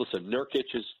you said, listen,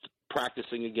 Nurkic is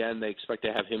practicing again. They expect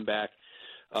to have him back.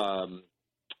 I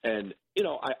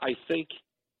think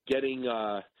getting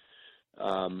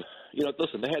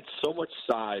listen, they had so much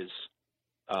size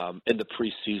in the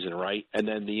preseason, right? And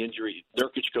then the injury,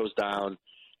 Nurkic goes down.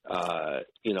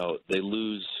 They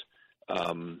lose.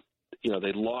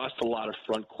 They lost a lot of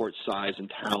front court size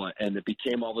and talent, and it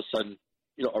became all of a sudden,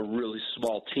 a really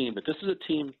small team. But this is a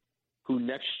team who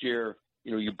next year,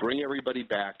 you bring everybody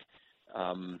back.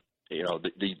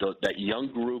 That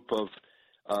young group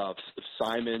of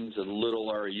Simons and Little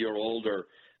are a year older.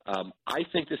 I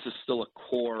think this is still a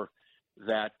core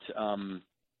that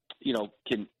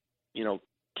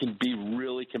can be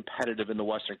really competitive in the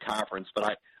Western Conference.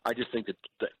 But I just think that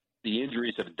the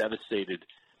injuries have devastated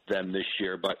them this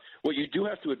year. But what you do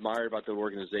have to admire about the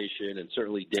organization, and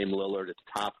certainly Dame Lillard at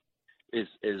the top, is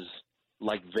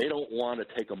like they don't want to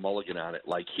take a mulligan on it.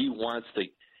 Like he wants to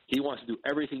do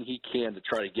everything he can to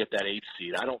try to get that 8th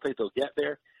seed. I don't think they'll get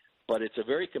there, but it's a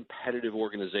very competitive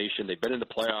organization. They've been in the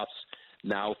playoffs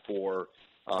now for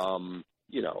how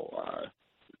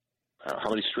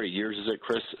many straight years is it,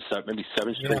 Chris? Maybe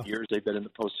 7 straight years they've been in the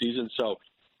postseason. So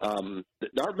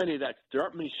there aren't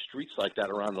many streaks like that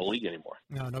around the league anymore.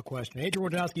 No question. Adrian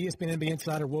Wojnarowski, ESPN NBA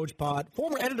insider, Woj Pod,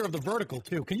 former editor of The Vertical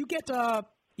too. Can you get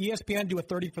ESPN do a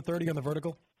 30 for 30 on The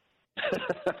Vertical?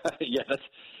 Yes,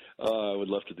 I would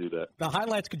love to do that. The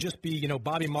highlights could just be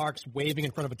Bobby Marks waving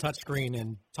in front of a touchscreen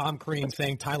and Tom Crean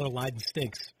saying Tyler Lydon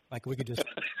stinks. Like we could just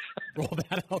roll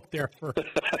that out there for.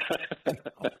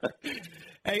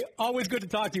 Hey, always good to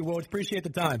talk to you, Woj. Appreciate the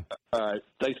time. All right.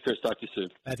 Thanks, Chris. Talk to you soon.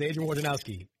 That's Adrian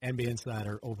Wojnarowski, NBA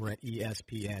insider over at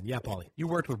ESPN. Yeah, Paulie. You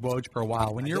worked with Woj for a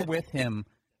while. When you're with him,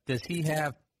 does he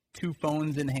have 2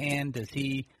 phones in hand? Does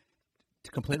he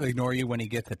completely ignore you when he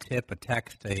gets a tip, a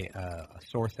text, a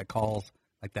source that calls,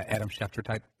 like that Adam Schefter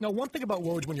type? No, one thing about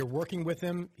Woj, when you're working with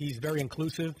him, he's very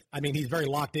inclusive. I mean, he's very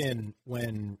locked in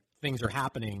when things are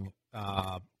happening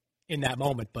in that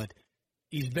moment, but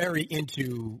he's very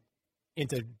into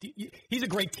he's a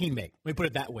great teammate. Let me put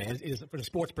it that way. From a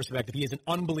sports perspective, he is an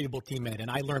unbelievable teammate,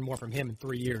 and I learned more from him in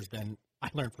 3 years than I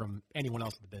learned from anyone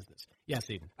else in the business. Yes,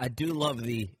 Eden. I do love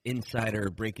the insider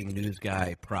breaking news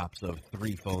guy props of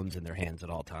 3 phones in their hands at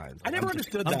all times. I never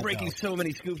understood that. I'm breaking so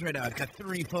many scoops right now. I've got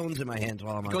 3 phones in my hands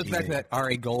while I'm on It goes TV. back to that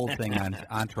R.A. Gold thing on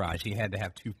Entourage. He had to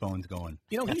have 2 phones going.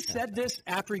 He said this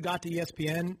after he got to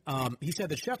ESPN. He said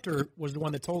that Schefter was the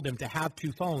one that told him to have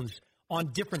 2 phones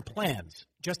on different plans,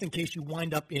 just in case you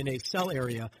wind up in a cell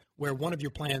area where one of your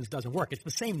plans doesn't work. It's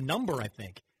the same number, I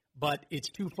think, but it's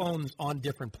 2 phones on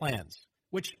different plans,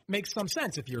 which makes some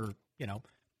sense if you're,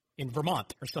 in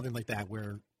Vermont or something like that,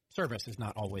 where service is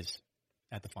not always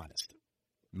at the finest.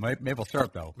 Maple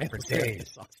syrup, though. Maple syrup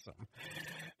is awesome.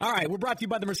 All right, we're brought to you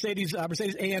by the Mercedes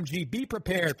AMG. Be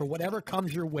prepared for whatever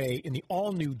comes your way in the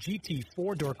all-new GT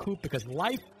 4-door coupe, because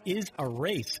life is a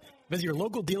race. Visit your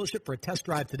local dealership for a test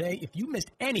drive today. If you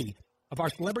missed any of our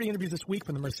celebrity interviews this week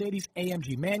from the Mercedes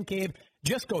AMG Man Cave,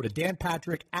 just go to Dan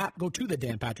Patrick app. Go to the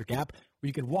Dan Patrick app, where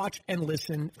you can watch and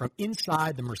listen from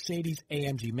inside the Mercedes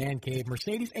AMG Man Cave.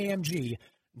 Mercedes AMG,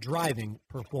 driving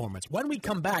performance. When we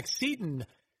come back, Seton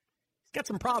got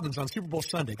some problems on Super Bowl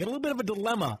Sunday. Got a little bit of a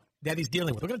dilemma that he's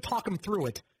dealing with. We're going to talk him through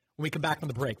it when we come back from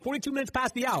the break. 42 minutes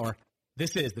past the hour.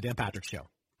 This is the Dan Patrick Show.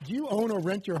 Do you own or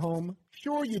rent your home?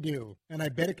 Sure you do, and I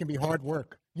bet it can be hard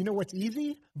work. You know what's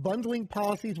easy? Bundling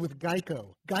policies with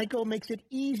Geico. Geico makes it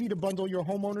easy to bundle your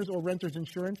homeowner's or renter's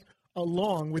insurance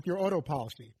along with your auto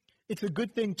policy. It's a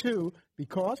good thing, too,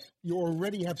 because you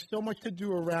already have so much to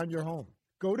do around your home.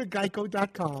 Go to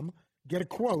geico.com, get a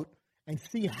quote, and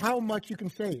see how much you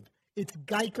can save. It's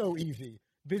Geico easy.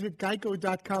 Visit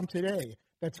geico.com today.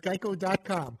 That's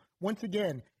geico.com. Once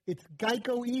again, it's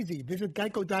Geico easy. Visit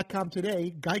geico.com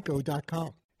today,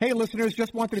 geico.com. Hey, listeners,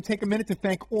 just wanted to take a minute to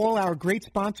thank all our great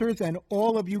sponsors and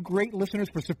all of you great listeners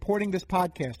for supporting this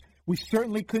podcast. We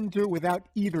certainly couldn't do it without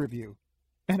either of you.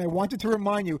 And I wanted to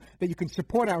remind you that you can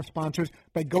support our sponsors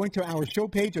by going to our show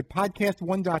page at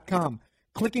podcast1.com.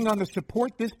 Clicking on the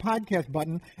Support This Podcast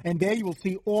button, and there you will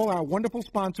see all our wonderful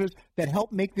sponsors that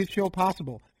help make this show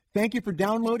possible. Thank you for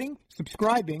downloading,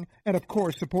 subscribing, and, of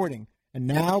course, supporting. And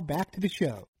now, back to the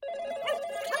show.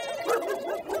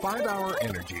 5-Hour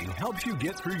Energy helps you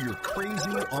get through your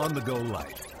crazy on-the-go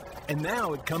life. And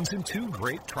now it comes in 2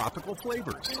 great tropical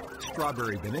flavors,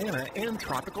 strawberry banana and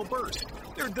tropical burst.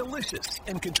 They're delicious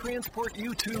and can transport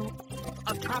you to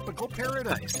a tropical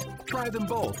paradise. Try them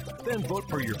both, then vote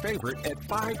for your favorite at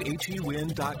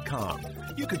 5hewin.com.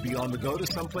 You could be on the go to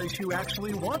someplace you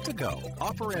actually want to go.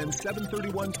 Offer ends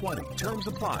 7/31/20. Terms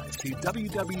apply. See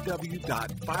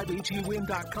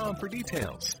www.5hewin.com for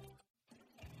details.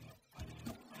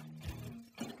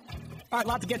 All right, a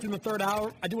lot to get to in the third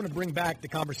hour. I do want to bring back the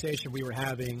conversation we were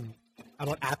having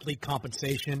about athlete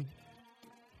compensation.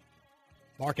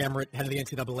 Mark Emmert, head of the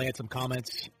NCAA, had some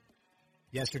comments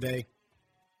yesterday.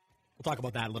 We'll talk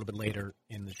about that a little bit later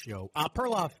in the show.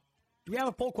 Perloff, do we have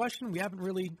a poll question? We haven't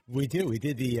really. We do. We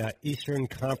did the Eastern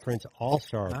Conference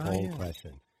All-Star poll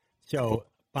question. So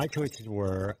my choices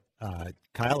were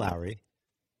Kyle Lowry.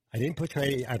 I didn't put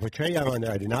Trey. I put Trae Young on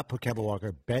there. I did not put Kevin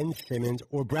Walker, Ben Simmons,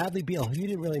 or Bradley Beal, who you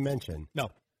didn't really mention. No.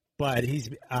 But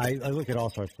I look at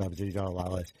all-star clubs. He's on a lot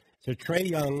of lists. So Trae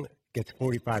Young gets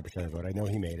 45% of the vote. I know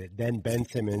he made it. Then Ben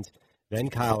Simmons, then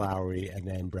Kyle Lowry, and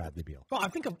then Bradley Beal. Well, I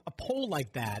think a poll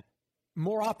like that,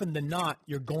 more often than not,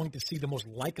 you're going to see the most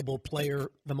likable player,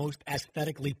 the most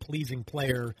aesthetically pleasing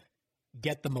player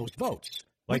get the most votes.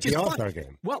 Like the All-Star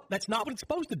game. Well, that's not what it's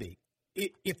supposed to be.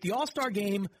 If the All-Star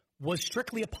game was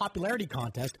strictly a popularity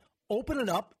contest, open it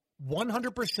up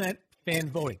 100% fan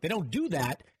voting. They don't do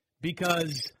that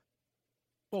because,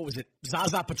 what was it,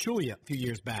 Zaza Pachulia a few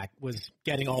years back was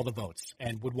getting all the votes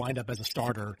and would wind up as a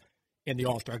starter in the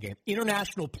All-Star game.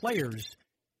 International players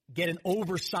get an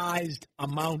oversized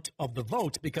amount of the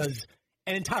votes because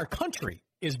an entire country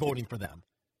is voting for them.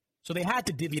 So they had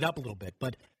to divvy it up a little bit.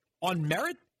 But on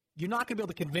merit, you're not going to be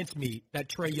able to convince me that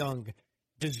Trae Young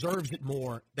deserves it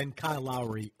more than Kyle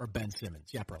Lowry or Ben Simmons.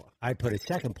 Yeah, Perla. I put a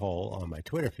second poll on my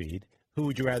Twitter feed. Who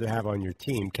would you rather have on your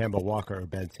team, Kemba Walker or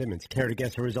Ben Simmons? Care to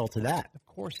guess the result of that? Of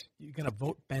course, you're going to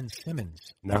vote Ben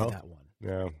Simmons no, on that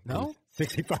one. No?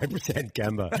 65%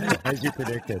 Kemba, as you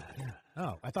predicted.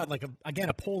 Oh, I thought,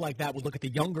 a poll like that would look at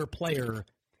the younger player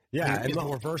who is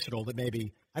more versatile than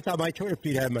maybe. I thought my Twitter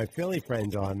feed had my Philly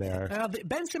friends on there.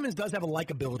 Ben Simmons does have a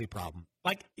likability problem.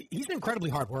 He's an incredibly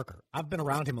hard worker. I've been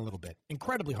around him a little bit.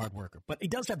 Incredibly hard worker. But he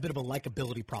does have a bit of a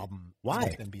likability problem. Why?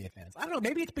 With NBA fans. I don't know.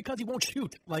 Maybe it's because he won't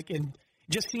shoot.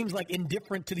 Just seems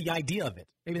indifferent to the idea of it.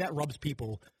 Maybe that rubs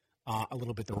people a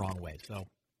little bit the wrong way. So,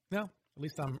 at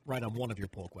least I'm right on one of your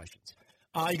poll questions.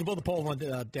 You can vote the poll on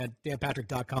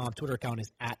danpatrick.com. Twitter account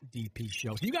is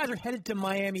 @DPShow. So you guys are headed to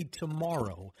Miami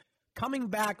tomorrow. Coming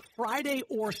back Friday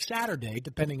or Saturday,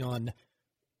 depending on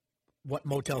what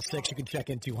Motel 6 you can check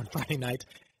into on Friday night.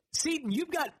 Seton, you've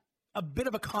got a bit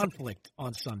of a conflict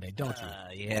on Sunday, don't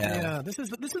you? Yeah. This is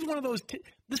one of those.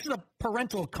 This is a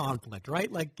parental conflict,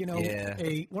 right? One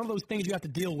of those things you have to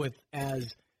deal with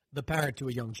as the parent to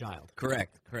a young child.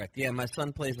 Correct. Yeah, my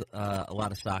son plays a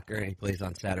lot of soccer. He plays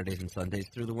on Saturdays and Sundays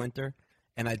through the winter.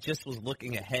 And I just was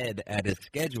looking ahead at his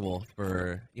schedule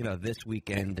for, this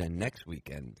weekend and next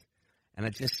weekend. And I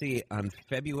just see on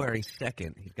February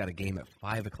 2nd, he's got a game at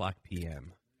 5 o'clock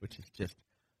p.m., which is just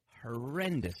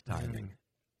horrendous timing.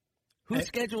 Who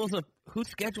schedules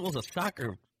a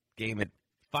soccer game at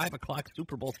 5 o'clock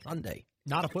Super Bowl Sunday?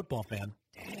 Not a football fan.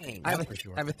 Dang, I have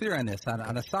a theory on this.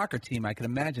 On a soccer team, I can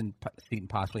imagine, Seton,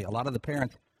 possibly, a lot of the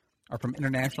parents are from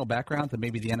international backgrounds, and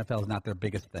maybe the NFL is not their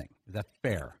biggest thing. Is that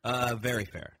fair? Very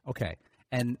fair. Okay.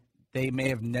 And they may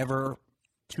have never,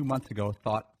 2 months ago,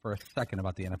 thought for a second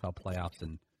about the NFL playoffs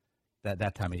and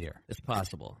that time of year. It's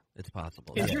possible.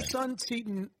 Is your son,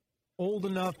 Seton, old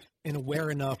enough and aware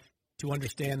enough to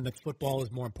understand that football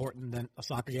is more important than a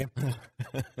soccer game?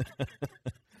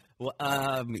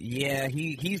 Well, yeah,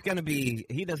 he's going to be –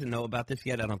 he doesn't know about this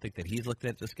yet. I don't think that he's looked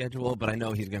at the schedule, but I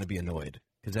know he's going to be annoyed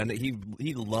because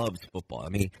he loves football. I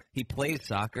mean, he plays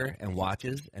soccer and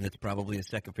watches, and it's probably his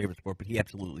second favorite sport, but he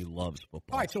absolutely loves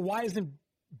football. All right, so why isn't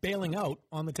bailing out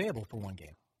on the table for one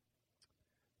game?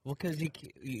 Well, because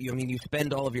you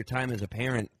spend all of your time as a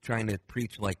parent trying to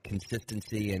preach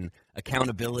consistency and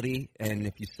accountability, and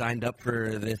if you signed up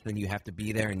for this, then you have to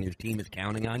be there, and your team is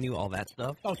counting on you, all that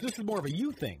stuff. Oh, so this is more of a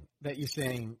you thing that you're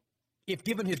saying. If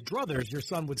given his druthers, your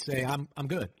son would say, "I'm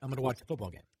good. I'm going to watch the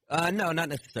football game." No, not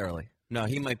necessarily. No,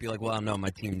 he might be like, well, no, my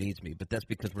team needs me, but that's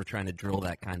because we're trying to drill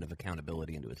that kind of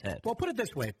accountability into his head. Well, put it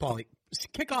this way, Paulie.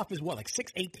 Kickoff is what,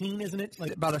 6:18, isn't it?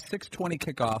 About a 6:20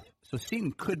 kickoff. So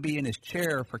Seton could be in his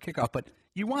chair for kickoff, but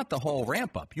you want the whole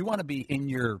ramp up. You want to be in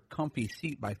your comfy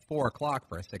seat by 4 o'clock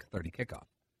for a 6:30 kickoff.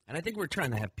 And I think we're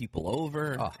trying to have people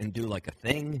over and do a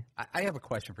thing. I have a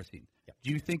question for Seton. Yep.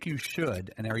 Do you think you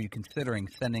should, and are you considering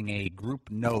sending a group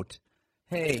note?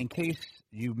 Hey, in case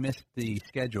you missed the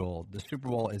schedule, the Super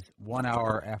Bowl is 1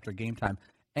 hour after game time.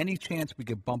 Any chance we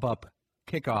could bump up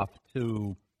kickoff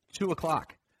to 2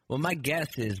 o'clock? Well, my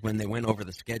guess is when they went over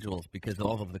the schedules, because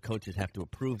all of the coaches have to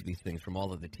approve these things from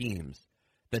all of the teams,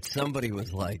 that somebody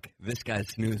was like, this guy's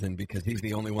snoozing because he's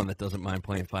the only one that doesn't mind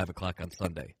playing 5 o'clock on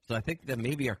Sunday. So I think that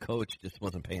maybe our coach just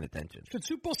wasn't paying attention. Should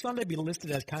Super Bowl Sunday be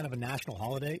listed as kind of a national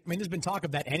holiday? I mean, there's been talk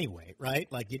of that anyway, right?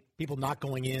 People not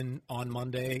going in on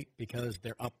Monday because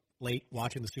they're up late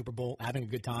watching the Super Bowl, having a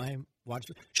good time.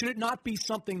 Should it not be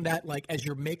something that, as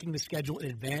you're making the schedule in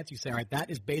advance, you say, all right, that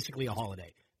is basically a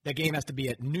holiday. That game has to be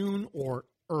at noon or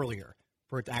earlier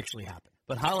for it to actually happen.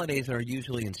 But holidays are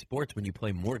usually in sports when you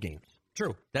play more games.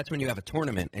 True. That's when you have a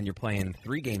tournament and you're playing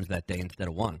 3 games that day instead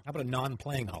of 1. How about a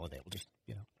non-playing holiday? We'll just,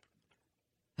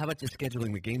 How about just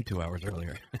scheduling the game 2 hours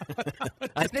earlier?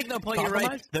 I think, no, Paul, you're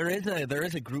right. There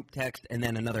is a group text and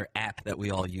then another app that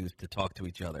we all use to talk to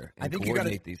each other and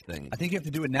coordinate these things. I think you have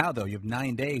to do it now, though. You have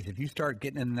 9 days. If you start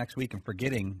getting in the next week and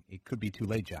forgetting, it could be too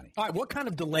late, Johnny. All right, what kind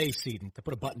of delay, Seton, to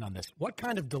put a button on this, what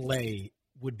kind of delay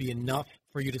would be enough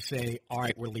for you to say, all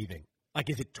right, we're leaving?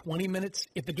 Like, is it 20 minutes?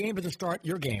 If the game doesn't start,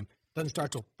 your game doesn't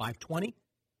start till 5:20?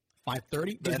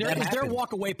 5:30? Is there a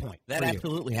walk-away point? That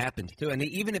absolutely happens, too. And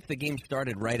even if the game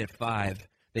started right at 5,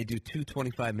 they do 2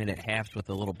 25-minute halves with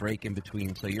a little break in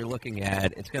between. So you're looking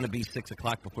at it's going to be 6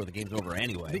 o'clock before the game's over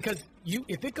anyway. Because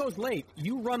if it goes late,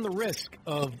 you run the risk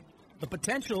of the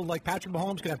potential, like Patrick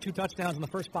Mahomes could have 2 touchdowns in the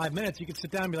first 5 minutes. You could sit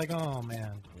down and be like, oh,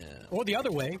 man. Yeah. Or the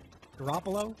other way,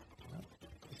 Garoppolo,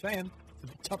 just saying,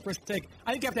 it's a tough risk to take.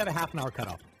 I think you have to have a half-an-hour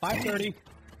cutoff. 5:30,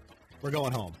 we're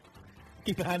going home.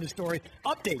 Keep behind the story.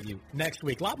 Update you next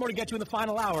week. A lot more to get to in the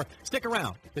final hour. Stick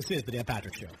around. This is the Dan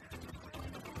Patrick Show.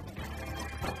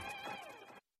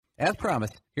 As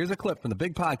promised, here's a clip from the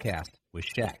big podcast with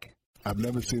Shaq. I've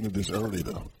never seen it this early,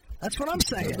 though. That's what I'm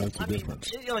saying. That's the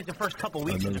difference. Like the first couple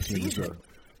weeks of the season.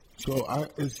 So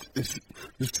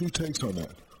there's 2 takes on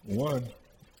that. One,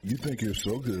 you think you're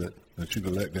so good that you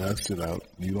can let guys sit out.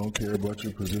 You don't care about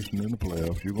your position in the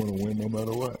playoffs. You're going to win no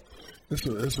matter what.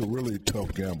 It's a really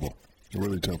tough gamble.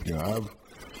 Really tough game.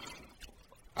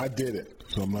 I did it,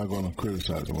 so I'm not going to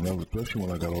criticize it. Especially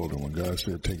when I got older, when guys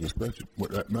said take a special.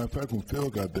 Matter of fact, when Phil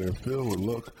got there, Phil would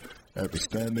look at the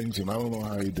standings, and I don't know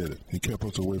how he did it. He kept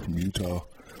us away from Utah,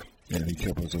 and he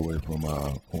kept us away from,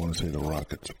 I want to say, the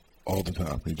Rockets all the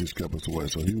time. He just kept us away.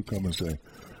 So he would come and say,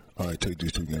 all right, take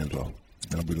these 2 games off.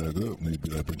 And I'd be like, good. And he'd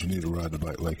be like, but you need to ride the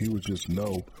bike. Like, he would just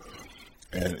know.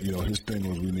 And, his thing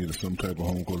was we needed some type of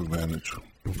home court advantage,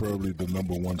 preferably the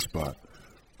number 1 spot.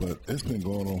 But it's been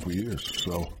going on for years.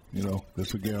 So,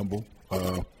 it's a gamble.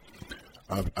 I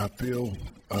feel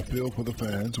for the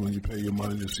fans when you pay your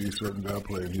money to see a certain guy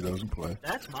play and he doesn't play.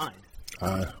 That's mine.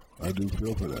 I do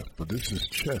feel for that. But this is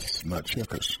chess, not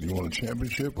checkers. You want a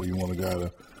championship or you want a guy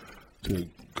to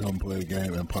come play a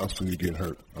game and possibly get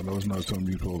hurt? I know it's not something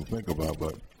you're supposed to think about,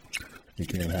 but it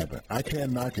can't happen. I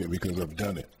can't knock it because I've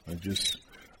done it. I just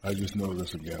know this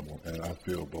is a gamble, and I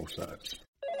feel both sides.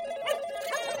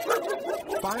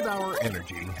 5-Hour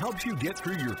Energy helps you get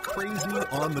through your crazy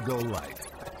on-the-go life.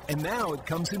 And now it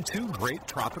comes in 2 great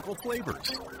tropical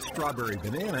flavors, strawberry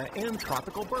banana and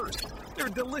tropical burst. They're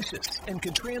delicious and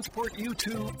can transport you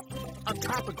to a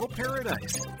tropical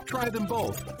paradise. Try them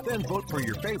both, then vote for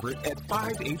your favorite at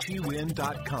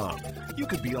 5HEWin.com. You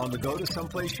could be on the go to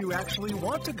someplace you actually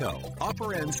want to go.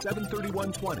 Offer ends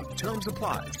 7/31/20. Terms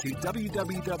apply. See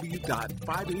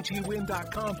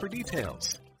www.5HEWin.com for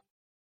details.